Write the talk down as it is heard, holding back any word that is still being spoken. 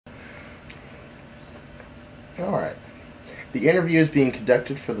All right. The interview is being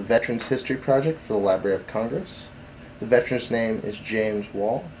conducted for the Veterans History Project for the Library of Congress. The veteran's name is James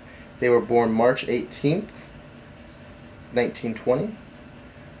Wall. They were born March 18th, 1920.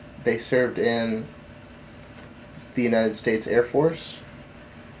 They served in the United States Air Force.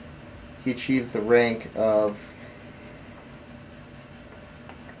 He achieved the rank of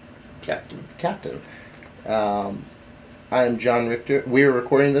Captain. I am John Riechter. We are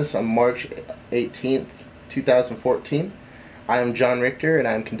recording this on March 18th, 2014. I am John Riechter, and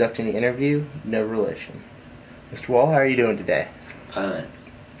I am conducting the interview. No relation. Mr. Wall, how are you doing today? Fine.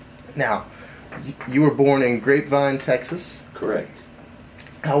 Now, you were born in Grapevine, Texas. Correct.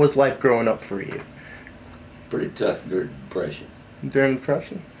 How was life growing up for you? Pretty tough during the Depression. During the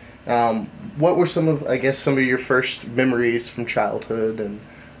Depression? What were some of your first memories from childhood and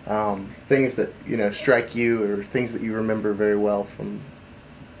things that, strike you or things that you remember very well from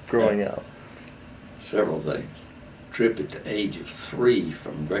growing up? Several things. Trip at the age of 3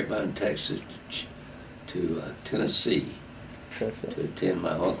 from Grapevine, Texas to Tennessee to attend my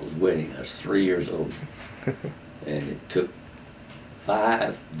uncle's wedding. I was 3 years old. And it took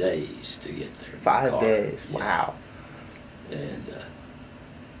 5 days to get there. 5 days? Yeah. Wow. And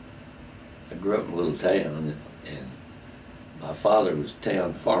I grew up in a little town, and my father was a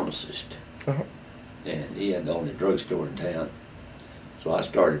town pharmacist. Uh-huh. And he had the only drugstore in town. So I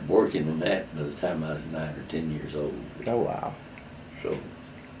started working in that by the time I was 9 or 10 years old. Oh, wow. So,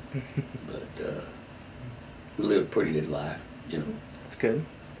 but we lived a pretty good life, That's good.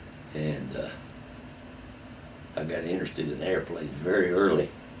 And I got interested in airplanes very early.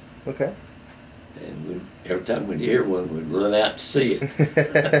 Okay. And every time we'd hear one, we'd run out to see it.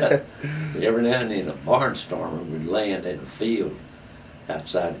 But every now and then a barnstormer would land in a field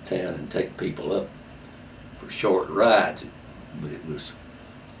outside of town and take people up for short rides. But it was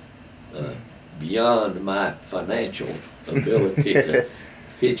beyond my financial ability to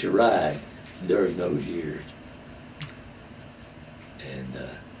hitch a ride during those years. And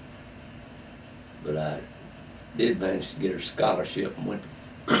but I did manage to get a scholarship and went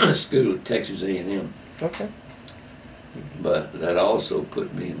to school at Texas A&M. Okay. But that also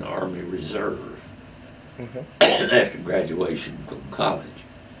put me in the Army Reserve. Okay. After graduation from college.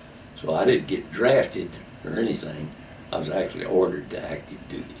 So I didn't get drafted or anything. I was actually ordered to active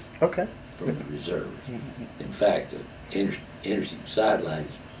duty. Okay. From the reserve. In fact, interesting sideline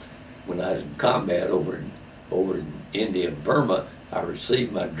is when I was in combat over in India and Burma, I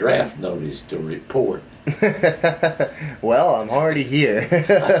received my draft notice to report. Well, I'm already here.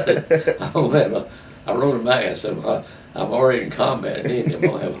 I said, I wrote him back. I said, well, I'm already in combat in India. I'm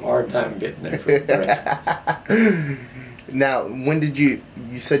going to have a hard time getting there for the draft. Now, when did you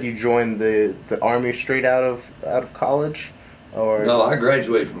said you joined the Army straight out of college? Or? No, I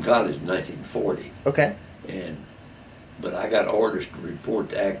graduated from college in 1940. Okay. But I got orders to report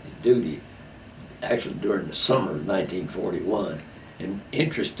to active duty actually during the summer of 1941. And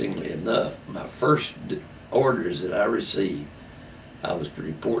interestingly enough, my first orders that I received, I was to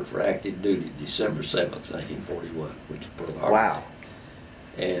report for active duty December 7th, 1941, which is Pearl Harbor. Wow.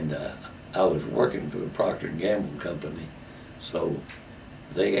 And I was working for the Procter & Gamble company, so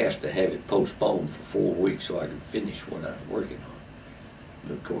they asked to have it postponed for 4 weeks so I could finish what I was working on.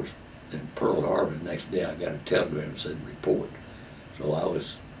 But of course, in Pearl Harbor the next day I got a telegram that said report. So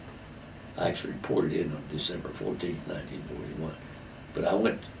I actually reported in on December 14th, 1941. But I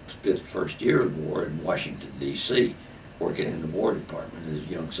spent the first year of the war in Washington, D.C., working in the War Department as a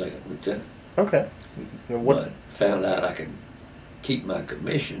young second lieutenant. Okay. But found out I could keep my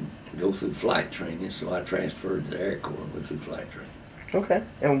commission and go through flight training, so I transferred to the Air Corps and went through flight training. Okay.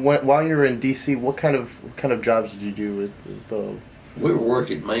 And while you were in D.C., what kind of jobs did you do with the? We were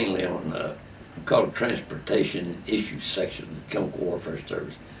working mainly on called transportation and issues section of the Chemical Warfare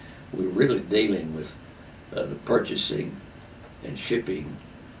Service. We were really dealing with the purchasing and shipping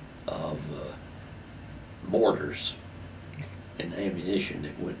of mortars and ammunition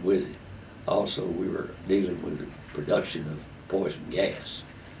that went with it. Also, we were dealing with the production of poison gas,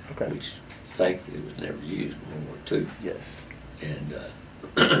 okay, which thankfully was never used in World War II. Yes. And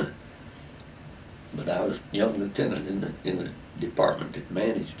but I was young lieutenant in the department that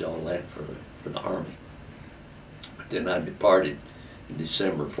managed all that for the Army. But then I departed in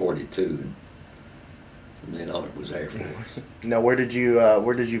December '42. From then on, it was Air Force. Now, where did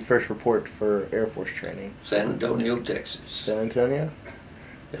you first report for Air Force training? San Antonio, Texas. San Antonio?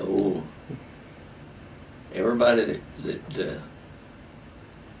 Oh, everybody that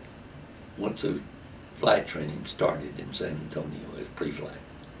went through flight training started in San Antonio as pre-flight.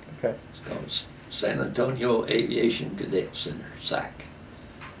 Okay. It's called San Antonio Aviation Cadet Center, SAC.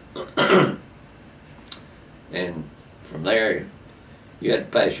 And from there, you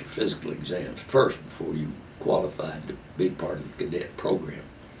had to pass your physical exams first before you qualified to be part of the cadet program.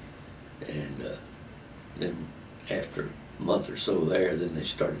 And then after a month or so there, then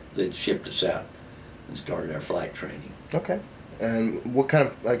they shipped us out and started our flight training. Okay. And what kind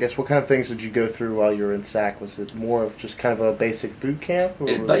of things did you go through while you were in SAC? Was it more of just kind of a basic boot camp?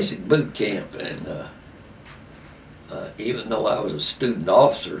 It's basic boot camp, and even though I was a student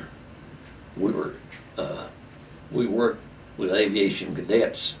officer, we worked with aviation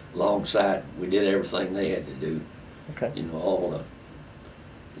cadets alongside. We did everything they had to do. Okay. You know, all the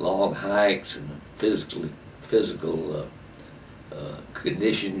long hikes and the physical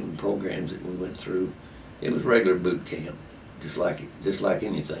conditioning programs that we went through. It was regular boot camp, just like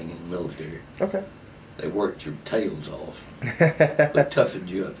anything in the military. Okay. They worked your tails off, but toughened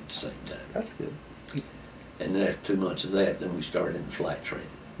you up at the same time. That's good. And then after 2 months of that, then we started in flight training.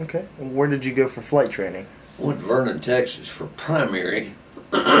 Okay. And where did you go for flight training? I went to Vernon, Texas for primary,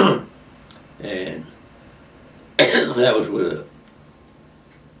 and that was with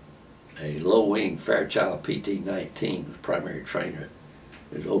a low-wing Fairchild PT-19 was primary trainer.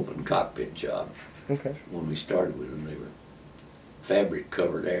 It was an open cockpit job. Okay. When we started with them, they were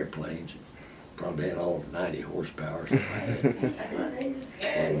fabric-covered airplanes. Probably had all of 90 horsepower, something like that.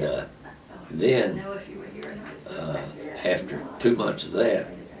 And then, after 2 months of that,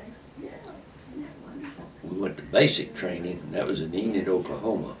 we went to basic training, and that was in Enid,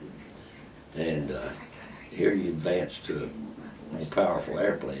 Oklahoma. And here you advance to a more powerful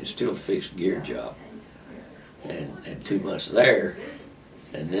airplane, still a fixed gear job. And 2 months there,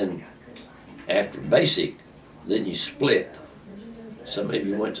 and then after basic, then you split. Some of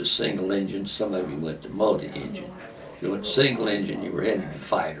you went to single engine, some of you went to multi-engine. If you went to single engine, you were headed to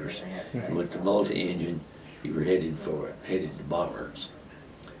fighters. If you went to multi-engine, you were headed to bombers.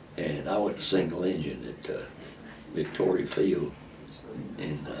 And I went to single engine at Victoria Field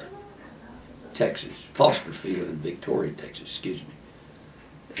in Texas, Foster Field in Victoria, Texas, excuse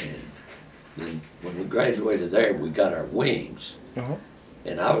me. And then when we graduated there, we got our wings.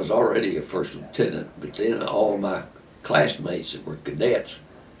 And I was already a first lieutenant, but then all my classmates that were cadets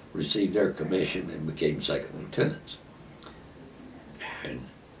received their commission and became second lieutenants. And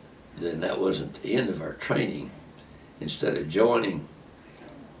then that wasn't the end of our training. Instead of joining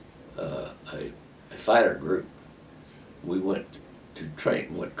a fighter group, we went to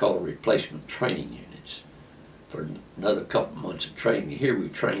train what's called replacement training units for another couple months of training. Here we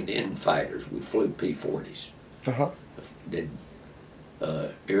trained in fighters. We flew P-40s. Did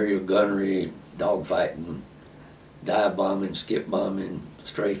aerial gunnery, dogfighting, dive bombing, skip bombing,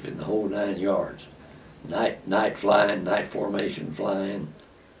 strafing, the whole 9 yards. Night flying, night formation flying,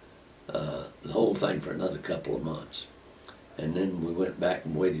 the whole thing for another couple of months. And then we went back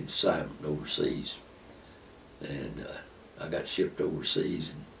and waited assignment overseas. And I got shipped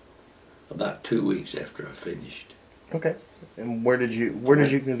overseas about 2 weeks after I finished. Okay. And where did you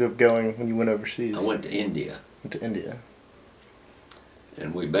end up going when you went overseas? I went to India. Went to India.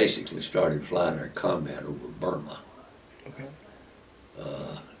 And we basically started flying our combat over Burma. Okay.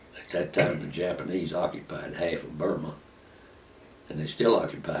 At that time, the Japanese occupied half of Burma, and they still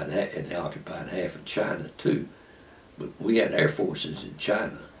occupied half of China too. But we had air forces in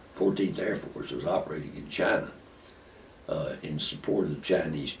China. 14th Air Force was operating in China in support of the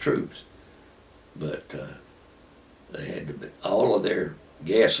Chinese troops. But they had to all of their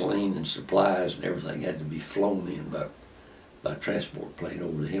gasoline and supplies and everything had to be flown in by transport plane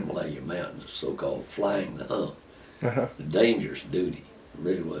over the Himalaya mountains, so-called flying the hump. A dangerous duty. It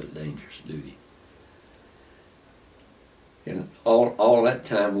really was a dangerous duty. And all that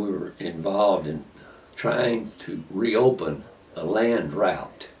time we were involved in trying to reopen a land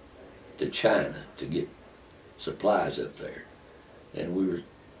route to China to get supplies up there. And we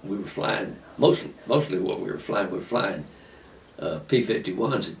were flying, mostly what we were flying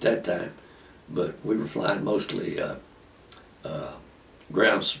P-51s at that time, but we were flying mostly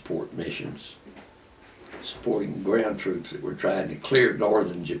ground support missions, supporting ground troops that were trying to clear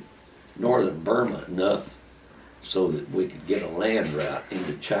northern Burma enough so that we could get a land route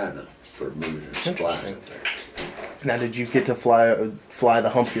into China for moving our supplies up there. Now, did you get to fly the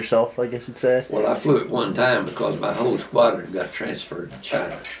hump yourself, I guess you'd say? Well, I flew it one time because my whole squadron got transferred to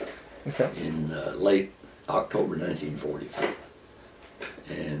China in late October 1944.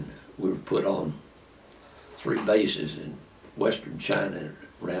 And we were put on 3 bases in western China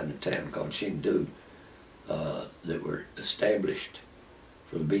around a town called Chengdu that were established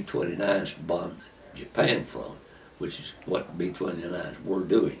for the B-29s to bomb Japan from, which is what the B-29s were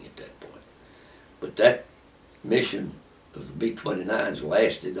doing at that point. But that mission of the B-29s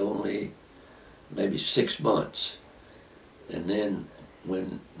lasted only maybe 6 months. And then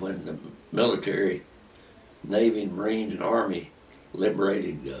when the military, Navy, Marines, and Army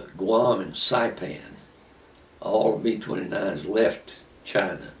liberated Guam and Saipan, all B-29s left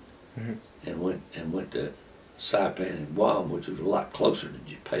China and went to Saipan and Guam, which was a lot closer to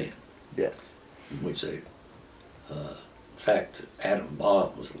Japan. Yes. Which they, in fact, an atom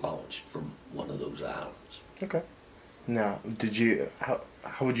bomb was launched from one of those islands. Okay. Now,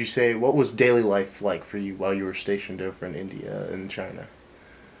 how would you say, what was daily life like for you while you were stationed over in India and China?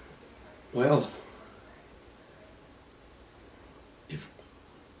 Well,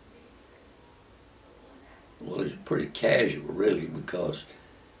 it's pretty casual, really, because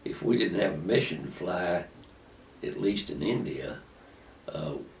if we didn't have a mission to fly, at least in India,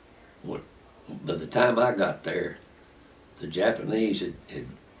 by the time I got there, the Japanese had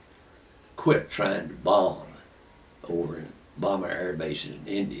quit trying to bomb our air bases in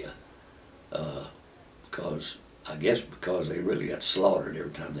India, because they really got slaughtered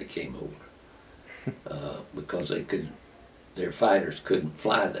every time they came over, because their fighters couldn't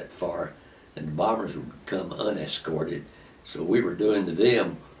fly that far, and the bombers would come unescorted. So we were doing to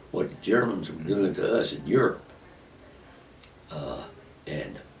them what the Germans were doing to us in Europe.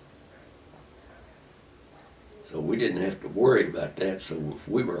 And so we didn't have to worry about that. So if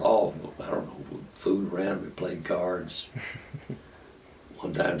we were off, I don't know, we fooled around, we played cards.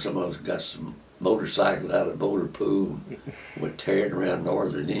 One time some of us got some motorcycles out of the motor pool and went tearing around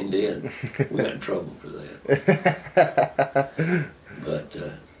northern India, and we got in trouble for that. But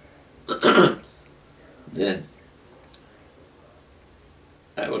then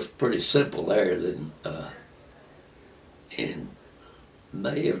that was pretty simple there. Then in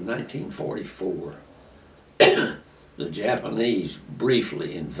May of 1944, the Japanese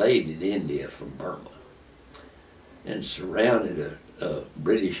briefly invaded India from Burma and surrounded a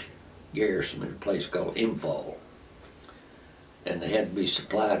British garrison in a place called Imphal, and they had to be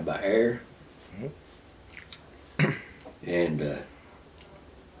supplied by air. And the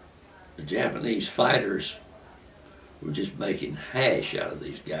Japanese fighters were just making hash out of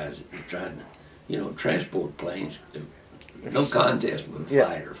these guys that were trying to, transport planes. No contest with a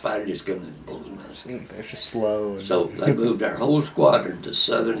fighter. A fighter just comes and blows them. They're just slow. So they moved our whole squadron to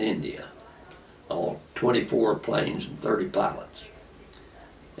southern India, all 24 planes and 30 pilots.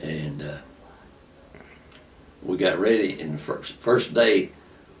 And we got ready, and the first day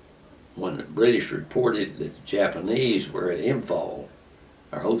when the British reported that the Japanese were at Imphal,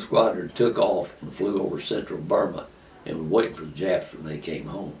 our whole squadron took off and flew over central Burma and was waiting for the Japs when they came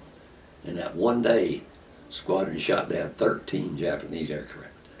home. And that one day, the squadron shot down 13 Japanese aircraft.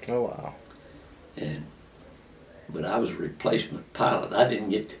 Oh, wow. But I was a replacement pilot. I didn't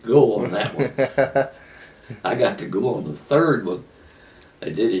get to go on that one. I got to go on the third one.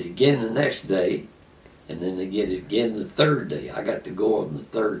 They did it again the next day, and then they did it again the third day. I got to go on the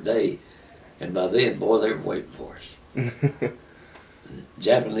third day, and by then, boy, they were waiting for us. The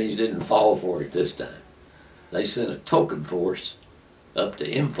Japanese didn't fall for it this time. They sent a token force up to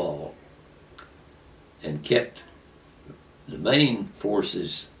Imphal and kept the main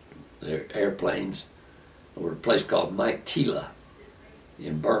forces, their airplanes, over a place called Maitila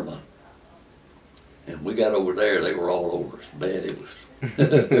in Burma. And we got over there, they were all over us. Bad it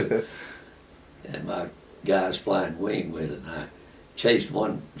was. And my guys flying wing with it, and I chased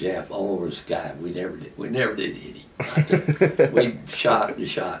one Jap all over the sky. We never did hit him. We shot and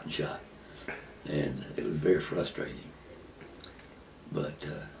shot and shot. And it was very frustrating. But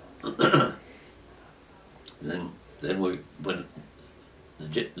then when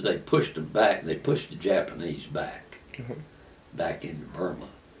they pushed them back, they pushed the Japanese back, back into Burma,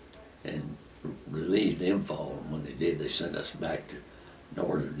 and relieved Imphal. And when they did, they sent us back to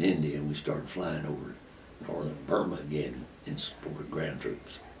northern India, and we started flying over northern Burma again in support of ground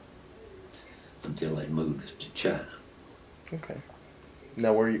troops until they moved us to China. Okay.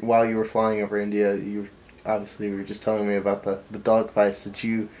 Now, while you were flying over India, you were just telling me about the dogfights that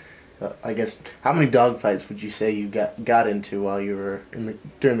you, I guess, how many dogfights would you say you got into while you were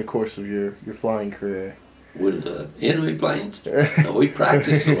during the course of your flying career? With enemy planes? No, we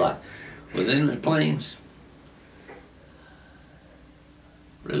practiced a lot. With enemy planes,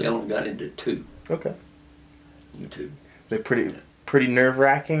 really only got into 2. Okay. 2. They pretty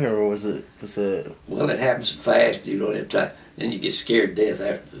nerve-wracking, or was it? Well, it happens fast. You don't have time. Then you get scared to death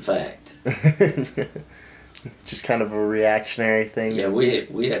after the fact. Just kind of a reactionary thing. Yeah,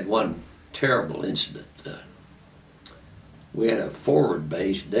 we had one terrible incident. We had a forward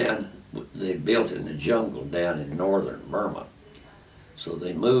base down. They built in the jungle down in northern Burma, so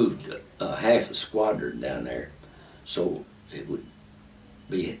they moved half a squadron down there, so it would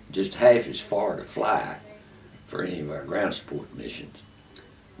be just half as far to fly for any of our ground support missions.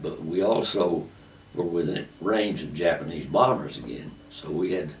 But we also were within range of Japanese bombers again, so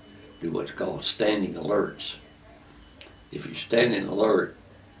we had to do what's called standing alerts. If you're standing alert,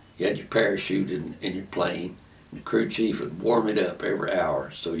 you had your parachute in your plane, and the crew chief would warm it up every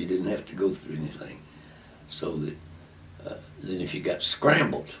hour so you didn't have to go through anything. So that then if you got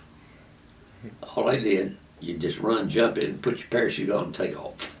scrambled, all they did, you just run, jump in, put your parachute on, and take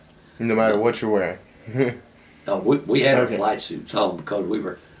off. No matter what you're wearing. We had our flight suits on because we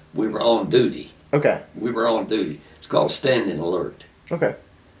were on duty. Okay. We were on duty. It's called standing alert. Okay.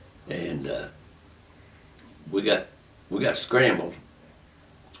 And we got scrambled.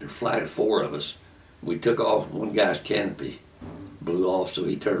 There were a flight of 4 of us. We took off. One guy's canopy blew off, so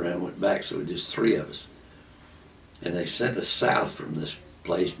he turned around and went back. So it was just 3 of us. And they sent us south from this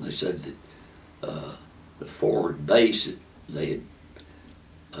place, and they said that the forward base, they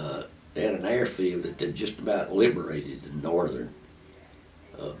had an airfield that they'd just about liberated in northern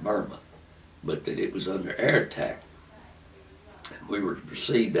Burma, but that it was under air attack. And we were to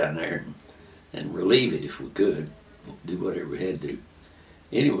proceed down there and relieve it if we could, do whatever we had to do.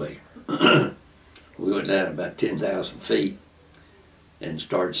 Anyway, we went down about 10,000 feet and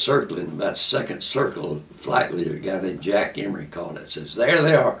started circling. About the second circle, the flight leader, a guy named Jack Emery, called it, says, "There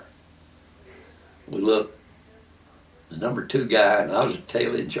they are." We looked, the number 2 guy, and I was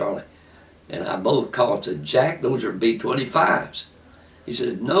Taylor and Charlie, and I both called and said, "Jack, those are B-25s. He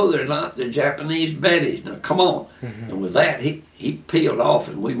said, "No, they're not. They're Japanese Bettys. Now, come on." And with that, he peeled off,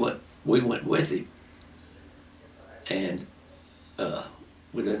 and we went with him. And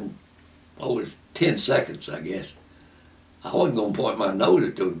within, it was 10 seconds, I guess, I wasn't going to point my nose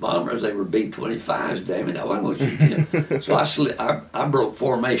at those bombers. They were B-25s, damn it. I wasn't going to shoot them. So I broke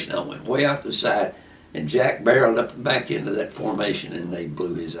formation. I went way out the side, and Jack barreled up and back into that formation, and they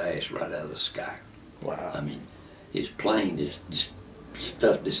blew his ass right out of the sky. Wow. I mean, his plane, just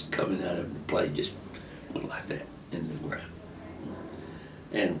stuff just coming out of the plane just went like that in the ground.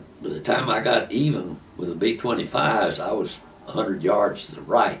 And by the time I got even with the B-25s, I was 100 yards to the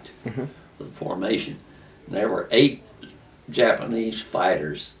right of the formation. And there were 8 Japanese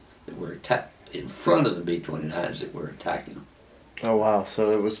fighters that were in front of the B-29s that were attacking them. Oh wow!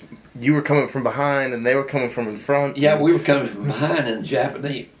 So it was, you were coming from behind and they were coming from in front. Yeah, we were coming from behind, and the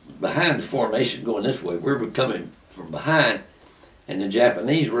Japanese behind the formation going this way. We were coming from behind, and the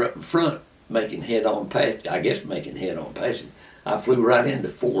Japanese were up in front making head-on passage. I guess making head-on passage. I flew right into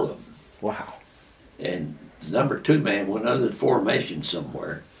 4 of them. Wow! And the number 2 man went under the formation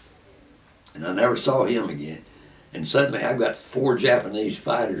somewhere, and I never saw him again. And suddenly I got 4 Japanese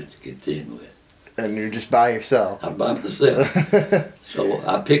fighters to contend with. And you're just by yourself. I'm by myself. So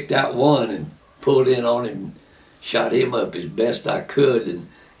I picked out one and pulled in on him, shot him up as best I could, and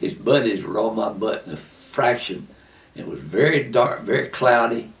his buddies were on my butt in a fraction. It was very dark, very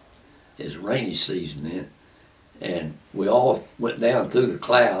cloudy. It was rainy season then. And we all went down through the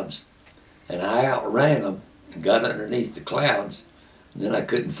clouds, and I outran them and got underneath the clouds. And then I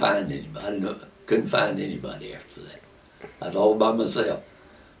couldn't find anybody. Couldn't find anybody after that. I was all by myself.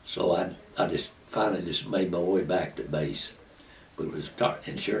 So I just finally just made my way back to base. But it was dark,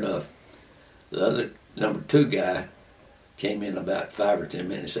 and sure enough, the other number 2 guy came in about 5 or 10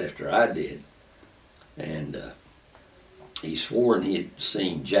 minutes after I did, and he swore he had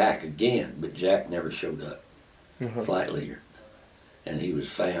seen Jack again, but Jack never showed up, flight leader, and he was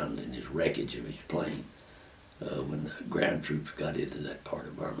found in his wreckage of his plane when the ground troops got into that part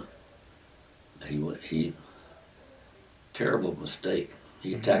of Burma. He terrible mistake.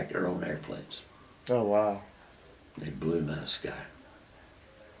 He attacked their own airplanes. Oh wow! They blew him out of the sky.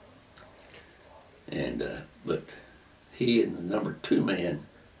 And but he and the number 2 man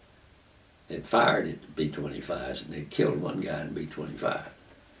had fired at the B-25s, and they killed one guy in B-25.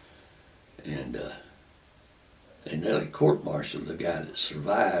 And they nearly court-martialed the guy that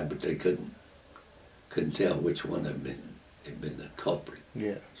survived, but they couldn't tell which one had been the culprit.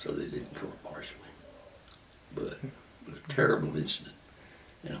 Yeah. So they didn't court-martial him. But it was a terrible incident.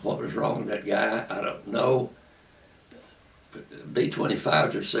 And what was wrong with that guy, I don't know. But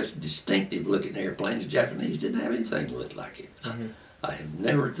B-25s are such distinctive-looking airplanes. The Japanese didn't have anything that looked like it. I have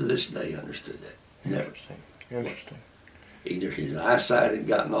never to this day understood that. Never. Interesting. Either his eyesight had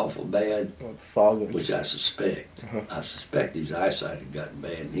gotten awful bad, fog, which I suspect. I suspect his eyesight had gotten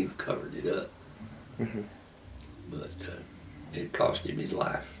bad, and he covered it up. But it cost him his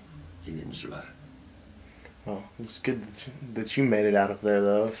life. He didn't survive. Well, it's good that you made it out of there,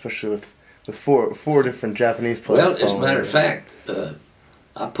 though, especially with four different Japanese planes. Well, as a matter of fact,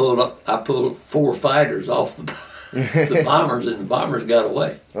 I pulled 4 fighters off the bombers got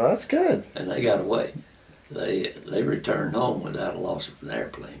away, Well, that's good. and they got away. They returned home without a loss of an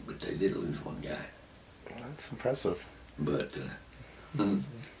airplane, but they did lose one guy. Well, that's impressive. But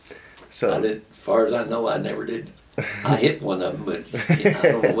So, I did, as far as I know, I never did. I hit one of them, but I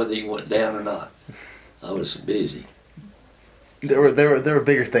don't know whether he went down or not. I was busy. there were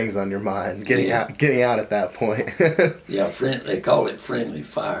bigger things on your mind getting out at that point. Yeah, they call it friendly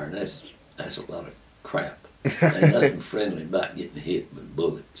fire, and that's a lot of crap. Ain't nothing friendly about getting hit with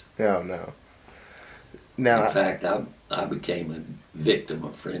bullets. Oh no. Now, In fact, I became a victim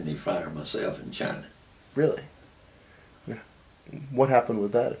of friendly fire myself in China. really, what happened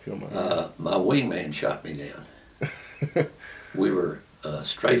with that, if you don't mind? My wingman shot me down. We were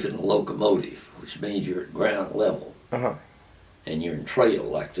strafing a locomotive, which means you're at ground level, Uh-huh. and you're in trail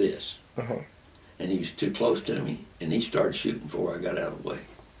like this. Uh-huh. And he was too close to me, and he started shooting before I got out of the way.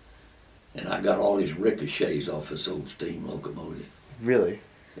 And I got all these ricochets off this old steam locomotive. Really?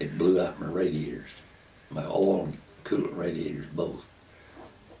 It blew out my radiators, my oil and coolant radiators both.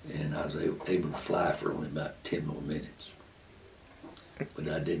 And I was able to fly for only about 10 more minutes. But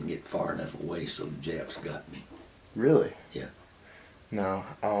I didn't get far enough away, so the Japs got me. Really? Yeah. No,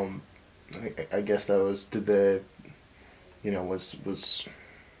 I guess that was, did the, was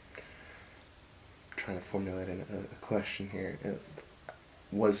trying to formulate a question here.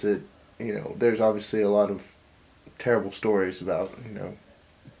 Was it, there's obviously a lot of terrible stories about,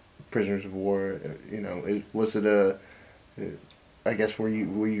 prisoners of war, was it I guess, were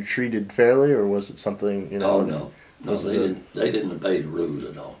you treated fairly, or was it something, Oh, no. No, they didn't obey the rules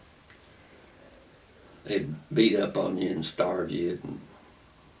at all. They'd beat up on you and starve you and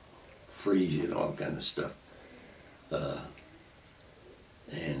freeze you and all kind of stuff.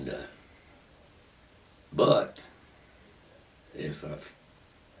 But if I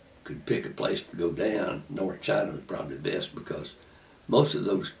could pick a place to go down, North China was probably best, because most of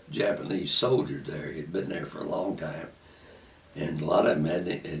those Japanese soldiers there had been there for a long time, and a lot of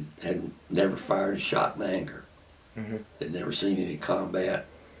them had never fired a shot in anger. Mm-hmm. They'd never seen any combat,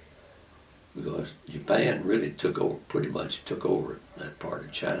 because Japan really pretty much took over that part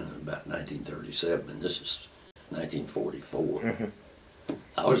of China in about 1937, and this is 1944. Mm-hmm.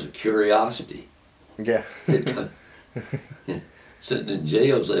 I was a curiosity. Yeah. Sitting in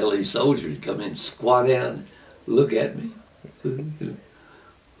jail cell, these soldiers come in, squat down, look at me,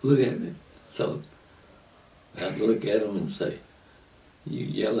 look at me. So I'd look at them and say, "You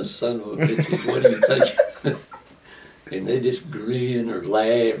yellow son of a bitches, what do you think?" And they just grin or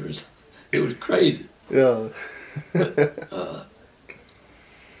laugh. It was crazy. Yeah. But,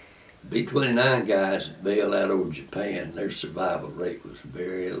 B-29 guys that bailed out over Japan, their survival rate was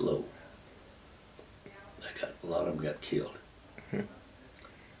very low. A lot of them got killed. Hmm.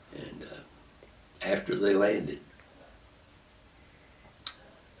 And after they landed,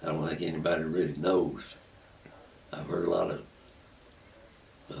 I don't think anybody really knows. I've heard a lot of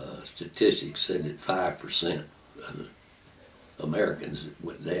statistics said that 5% of the Americans that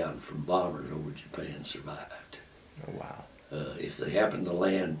went down from bombers over Japan survived. Oh, wow. If they happened to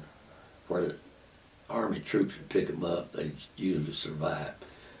land where the Army troops would pick them up, they usually survive.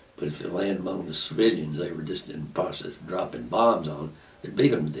 But if they land among the civilians they were just in the process of dropping bombs on, they'd beat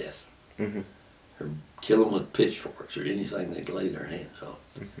them to death. Mm-hmm. Or kill them with pitchforks or anything they'd lay their hands on.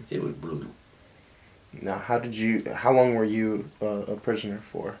 Mm-hmm. It was brutal. Now, how long were you a prisoner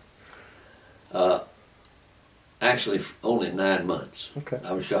for? Actually, only 9 months. Okay.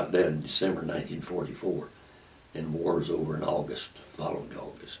 I was shot down in December 1944, and war was over in August, following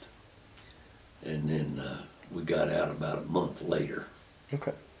August. And then we got out about a month later.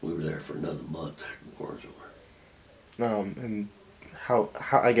 Okay. We were there for another month after the war was over. And how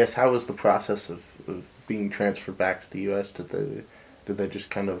how was the process of being transferred back to the U.S.? Did they just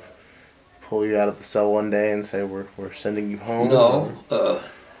kind of pull you out of the cell one day and say we're sending you home? No,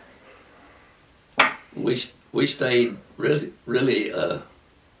 we stayed really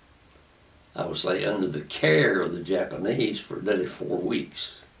I would say under the care of the Japanese for nearly 4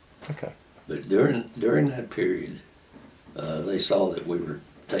 weeks. Okay. But during that period, they saw that we were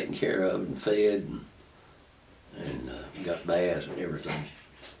taken care of and fed and got baths and everything.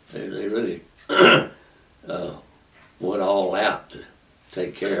 They really went all out to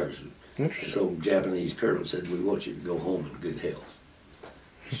take care of us. Interesting. So Japanese colonel said, "We want you to go home in good health."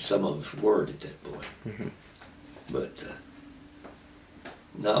 Some of us were at that point. Mm-hmm. But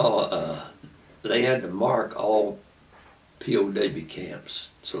no, they had to mark all POW camps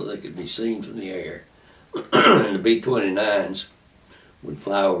so they could be seen from the air. And the B-29s would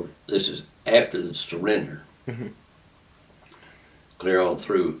fly over. This is after the surrender. Mm-hmm. Clear on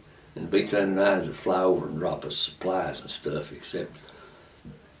through, And the B-29s would fly over and drop us supplies and stuff,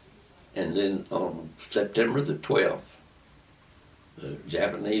 and then on September the 12th, the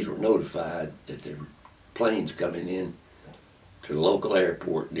Japanese were notified that their planes coming in to the local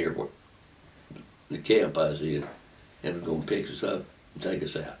airport near the camp I was in, and was going to pick us up and take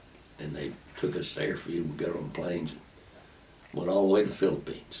us out. And they took us to the airfield and got on planes and went all the way to the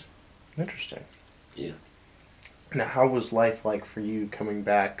Philippines. Interesting. Yeah. Now, how was life like for you coming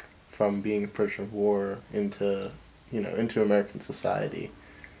back from being a prisoner of war into American society?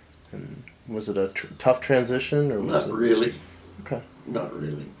 And was it a tough transition, or was Not it... really. Okay. Not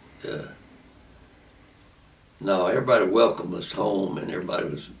really. No, everybody welcomed us home, and everybody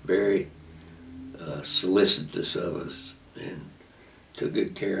was very solicitous of us and took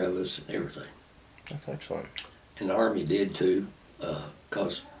good care of us and everything. That's excellent. And the Army did too,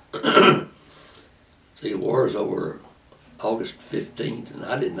 because see, the war was over August 15th, and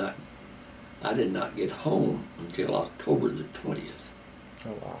I did not get home until October the 20th.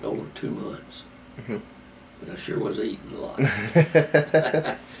 Oh wow. Over 2 months. Mm-hmm. But I sure was eating a lot.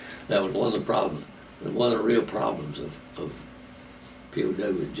 That was one of the problems. One of the real problems of POW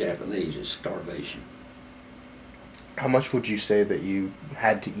and Japanese is starvation. How much would you say that you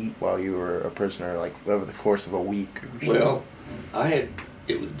had to eat while you were a prisoner, like over the course of a week or so? Well,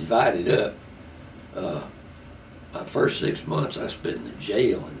 it was divided up. My first 6 months I spent in the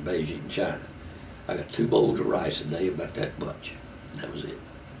jail in Beijing, China. I got 2 bowls of rice a day, about that much. And that was it.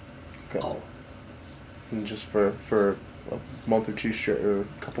 Okay. All. And just for a month or two straight, or a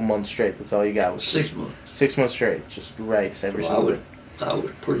couple months straight, that's all you got? Was 6 months. 6 months straight, just rice every single day? I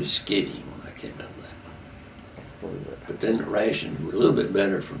was pretty skinny when I came out of that. I believe it. But then the rations were a little bit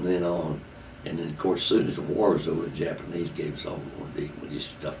better from then on. And then, of course, as soon as the war was over, the Japanese gave us all we wanted to eat. We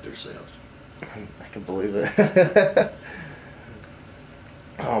just stuffed ourselves. I can believe it.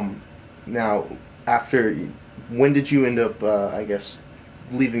 Now, when did you end up, I guess,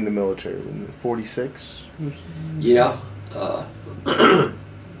 leaving the military? In 46? Yeah.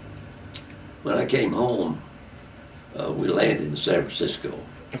 When I came home, we landed in San Francisco.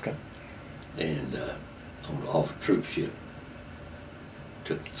 Okay. And off a troop ship.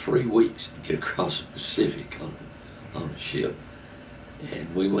 Took 3 weeks to get across the Pacific on the ship.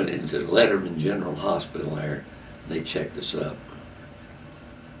 And we went into the Letterman General Hospital there, and they checked us up.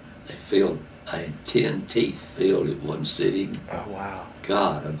 I had 10 teeth filled at one sitting. Oh, wow.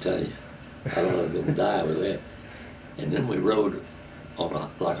 God, I'm telling you, I don't know if I'm going to die with that. And then we rode on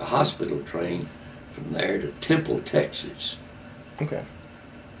like a hospital train from there to Temple, Texas. Okay.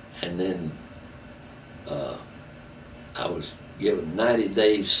 And then I was given 90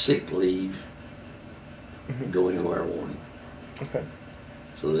 days sick leave to go anywhere I wanted. Okay.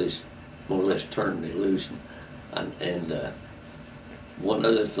 So they more or less turned me loose. And one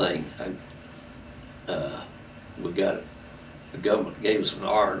other thing, the government gave us an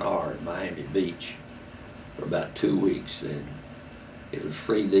R&R in Miami Beach for about 2 weeks, and it was a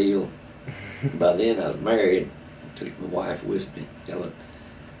free deal. By then I was married, took my wife with me, Helen,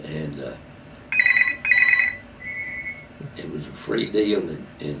 and it was a free deal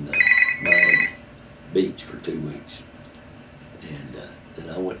in Miami Beach for 2 weeks. And then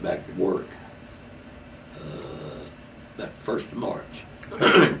I went back to work about the 1st of March,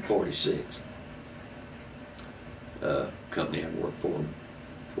 46. Company I worked for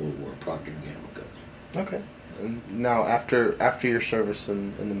Procter & Gamble Company. Okay. And now, after your service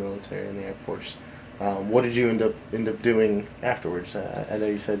in the military, in the Air Force, what did you end up doing afterwards? I know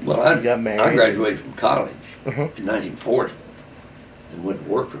you said you got married. I graduated from college in 1940 and went to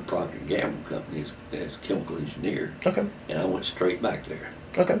work for Procter & Gamble Company as a chemical engineer. Okay. And I went straight back there.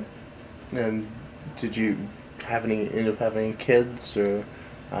 Okay. And did you end up having any kids, or?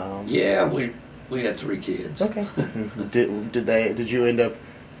 Yeah, we had 3 kids. Okay. Did you end up?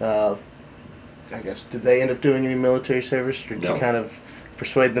 I guess, did they end up doing any military service, or did you kind of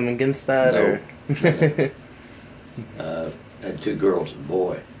persuade them against that? No. Or? Had 2 girls and a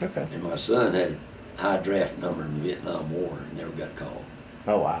boy. Okay. And my son had a high draft number in the Vietnam War and never got called.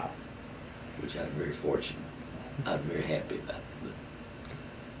 Oh, wow. Which I was very fortunate. I was very happy about it. But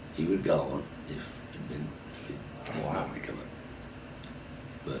he would have gone if it had been not become up.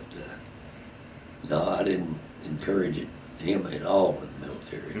 But no, I didn't encourage him at all in the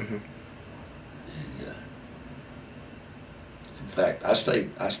military. Mm-hmm. And in fact, I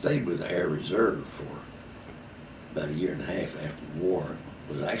stayed with the Air Reserve for about 1.5 years after the war.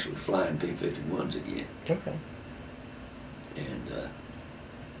 Was actually flying P-51s again. Okay. And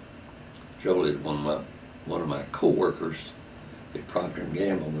Jolie, one of my co-workers at Procter &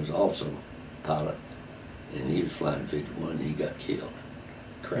 Gamble, was also a pilot, and he was flying 51 and he got killed.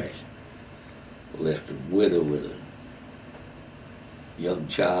 crashed. Left a widow with a young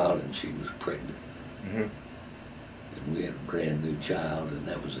child, and she was pregnant. Mm-hmm. And we had a brand new child, and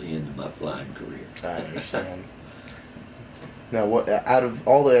that was the end of my flying career. I understand. Now, what out of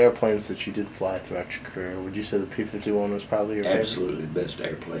all the airplanes that you did fly throughout your career, would you say the P-51 was probably your favorite? Absolutely the best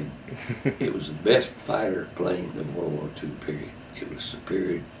airplane. It was the best fighter plane of World War II, period. It was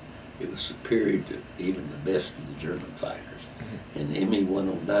superior. It was superior to even the best of the German fighters. Mm-hmm. And the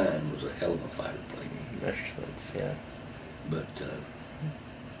Me-109 was a hell of a fighter plane. Measurements, yeah. But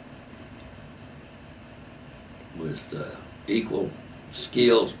with equal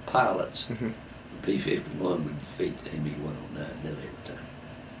skilled pilots, mm-hmm. the P-51 would defeat the Me-109 nearly every time.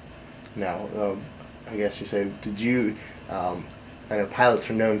 Now, I guess you say, did you? I know pilots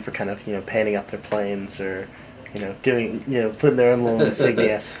are known for kind of painting up their planes or giving putting their own little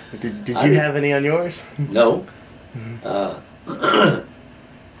insignia. Did you have any on yours? No.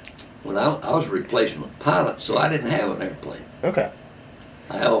 When I was a replacement pilot, so I didn't have an airplane. Okay.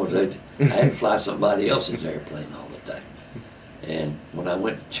 I always had to fly somebody else's airplane all the time. And when I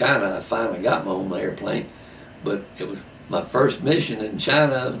went to China, I finally got my own airplane, but it was my first mission in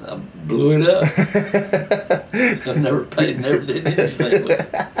China. I blew it up. I never did anything with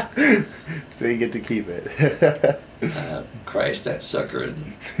it. So you get to keep it. I crashed that sucker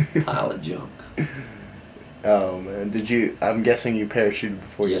in a pile of junk. Oh man, did you? I'm guessing you parachuted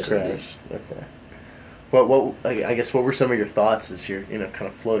before you Yes, crashed. Okay. What? I guess what were some of your thoughts as you're kind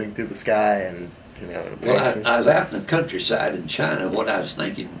of floating through the sky and Well, I was out in the countryside in China. What I was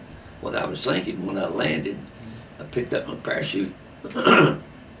thinking when I landed, I picked up my parachute and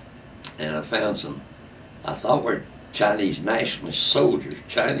I found some. I thought were Chinese nationalist soldiers,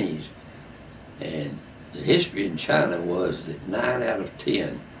 Chinese, and the history in China was that 9 out of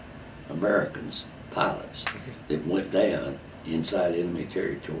 10 Americans, pilots, that went down inside enemy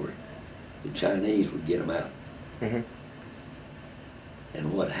territory, the Chinese would get them out. Mm-hmm.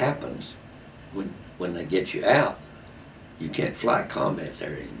 And what happens when they get you out, you can't fly combat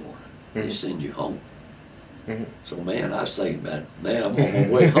there anymore. Mm-hmm. They send you home. Mm-hmm. So man, I was thinking about, man, I'm on my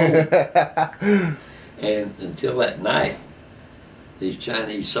way home. And until that night, these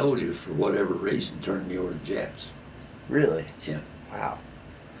Chinese soldiers, for whatever reason, turned me over to Japs. Really? Yeah. Wow.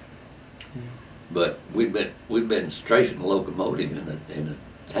 But we'd been strafing a locomotive in a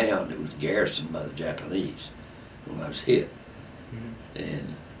town that was garrisoned by the Japanese when I was hit. Mm-hmm.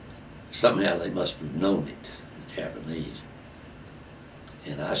 And somehow they must have known it, the Japanese.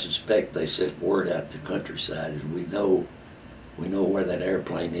 And I suspect they sent word out to the countryside as we know where that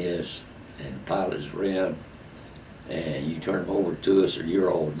airplane is and the pilot is around, and you turn them over to us or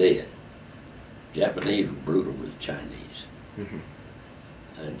you're all dead. Japanese were brutal with the Chinese. Mm-hmm.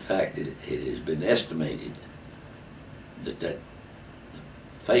 In fact, it has been estimated that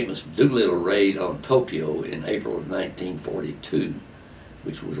famous Doolittle raid on Tokyo in April of 1942,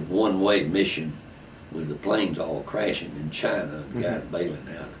 which was a one-way mission with the planes all crashing in China and guys bailing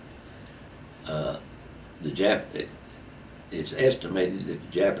out. It's estimated that the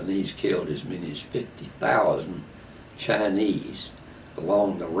Japanese killed as many as 50,000 Chinese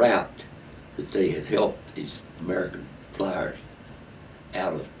along the route that they had helped these American flyers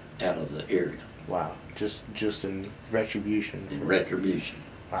out of the area. Wow. Just in retribution. In retribution.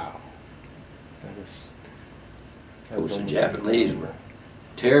 Wow. That Of course, the Japanese were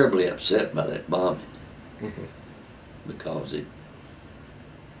terribly upset by that bombing. Mm-hmm. Because it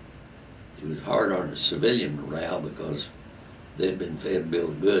was hard on the civilian morale because they'd been fed a bill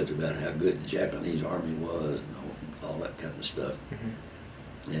of goods about how good the Japanese army was and all that kind of stuff.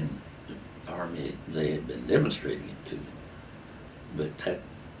 Mm-hmm. And the army, they had been demonstrating it to them. But that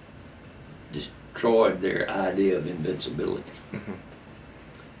destroyed their idea of invincibility. Mm-hmm.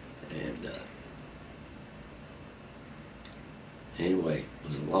 And anyway, it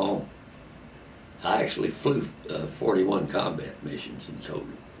was I actually flew 41 combat missions in total.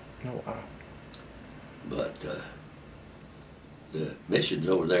 Oh, wow. But the missions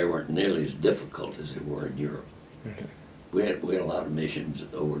over there weren't nearly as difficult as they were in Europe. Mm-hmm. We had a lot of missions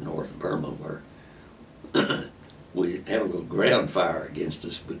over north of Burma where we'd have a little ground fire against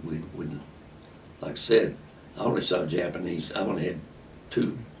us, but we wouldn't. Like I said, I only saw Japanese. I only had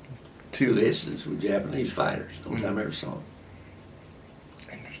two incidents with Japanese fighters. The only time I ever saw them.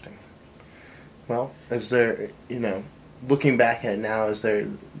 Interesting. Well, is there, looking back at it now, is there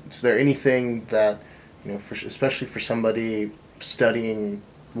anything that, especially for somebody studying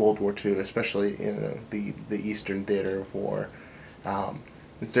World War II, especially the Eastern Theater of War,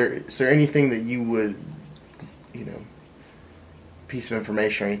 is there anything that you would, piece of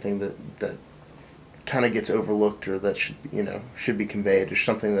information or anything that kind of gets overlooked, or that should, should be conveyed, or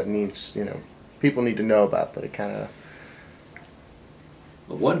something that needs, people need to know about, that it kind of...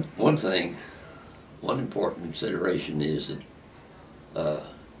 But one important consideration is that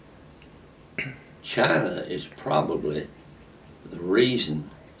China is probably the reason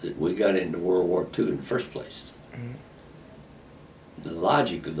that we got into World War II in the first place. The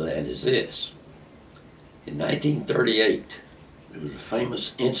logic of that is this. In 1938, there was a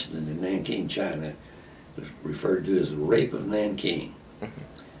famous incident in Nanking, China. It was referred to as the Rape of Nanking.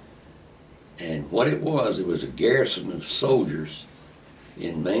 And what it was a garrison of soldiers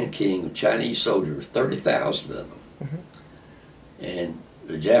in Nanking, Chinese soldiers, 30,000 of them. And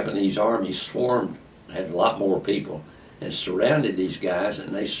the Japanese army swarmed, had a lot more people, and surrounded these guys,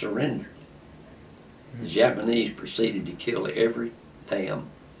 and they surrendered. The Japanese proceeded to kill every damn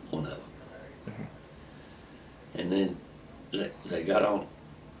one of them. And then they got on.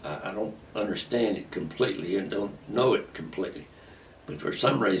 I don't understand it completely and don't know it completely, but for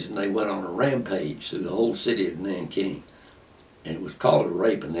some reason they went on a rampage through the whole city of Nanking. And it was called a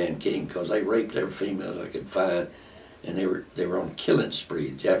rape of Nanking because they raped every female they could find, and they were on a killing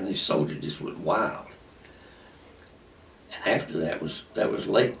spree. The Japanese soldiers just went wild. And after that was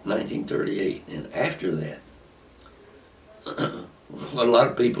late 1938. And after that, what a lot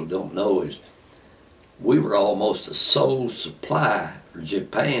of people don't know is we were almost the sole supply for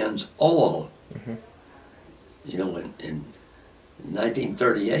Japan's oil. You know, in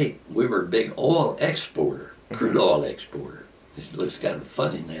 1938, we were a big oil exporter, crude oil exporter. It looks kind of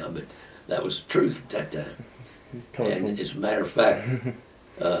funny now, but that was the truth at that time. And as a matter of fact,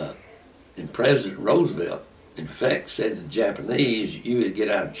 and President Roosevelt, in fact, said to the Japanese, you either get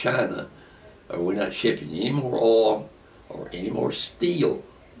out of China or we're not shipping you any more oil or any more steel.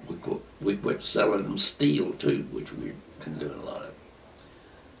 We quit selling them steel too, which we've been doing a lot of.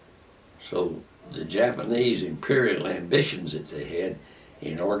 So the Japanese imperial ambitions that they had,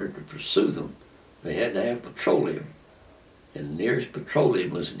 in order to pursue them, they had to have petroleum. And the nearest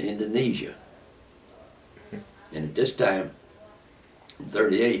petroleum was in Indonesia. And at this time, in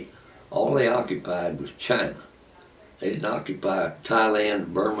 38, all they occupied was China. They didn't occupy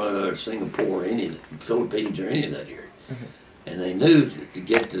Thailand, Burma, or Singapore, or any of the Philippines, or any of that area. And they knew that to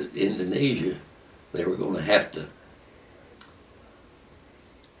get to Indonesia, they were going to have to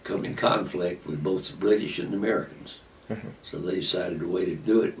come in conflict with both the British and the Americans. So they decided the way to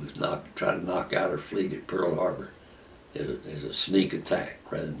do it was try to knock out our fleet at Pearl Harbor as a sneak attack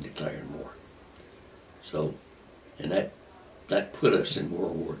rather than declaring war. So, and that put us in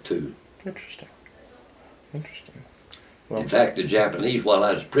World War II. Interesting. Well, in fact, the Japanese, while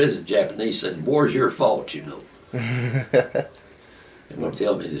I was in prison, the Japanese said, the war's your fault, you know. And would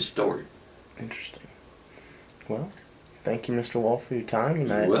tell me this story. Interesting. Well, thank you, Mr. Wall, for your time. And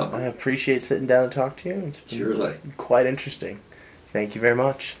You're welcome. I appreciate sitting down and talking to you. It's been Sure thing. quite interesting. Thank you very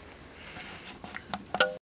much.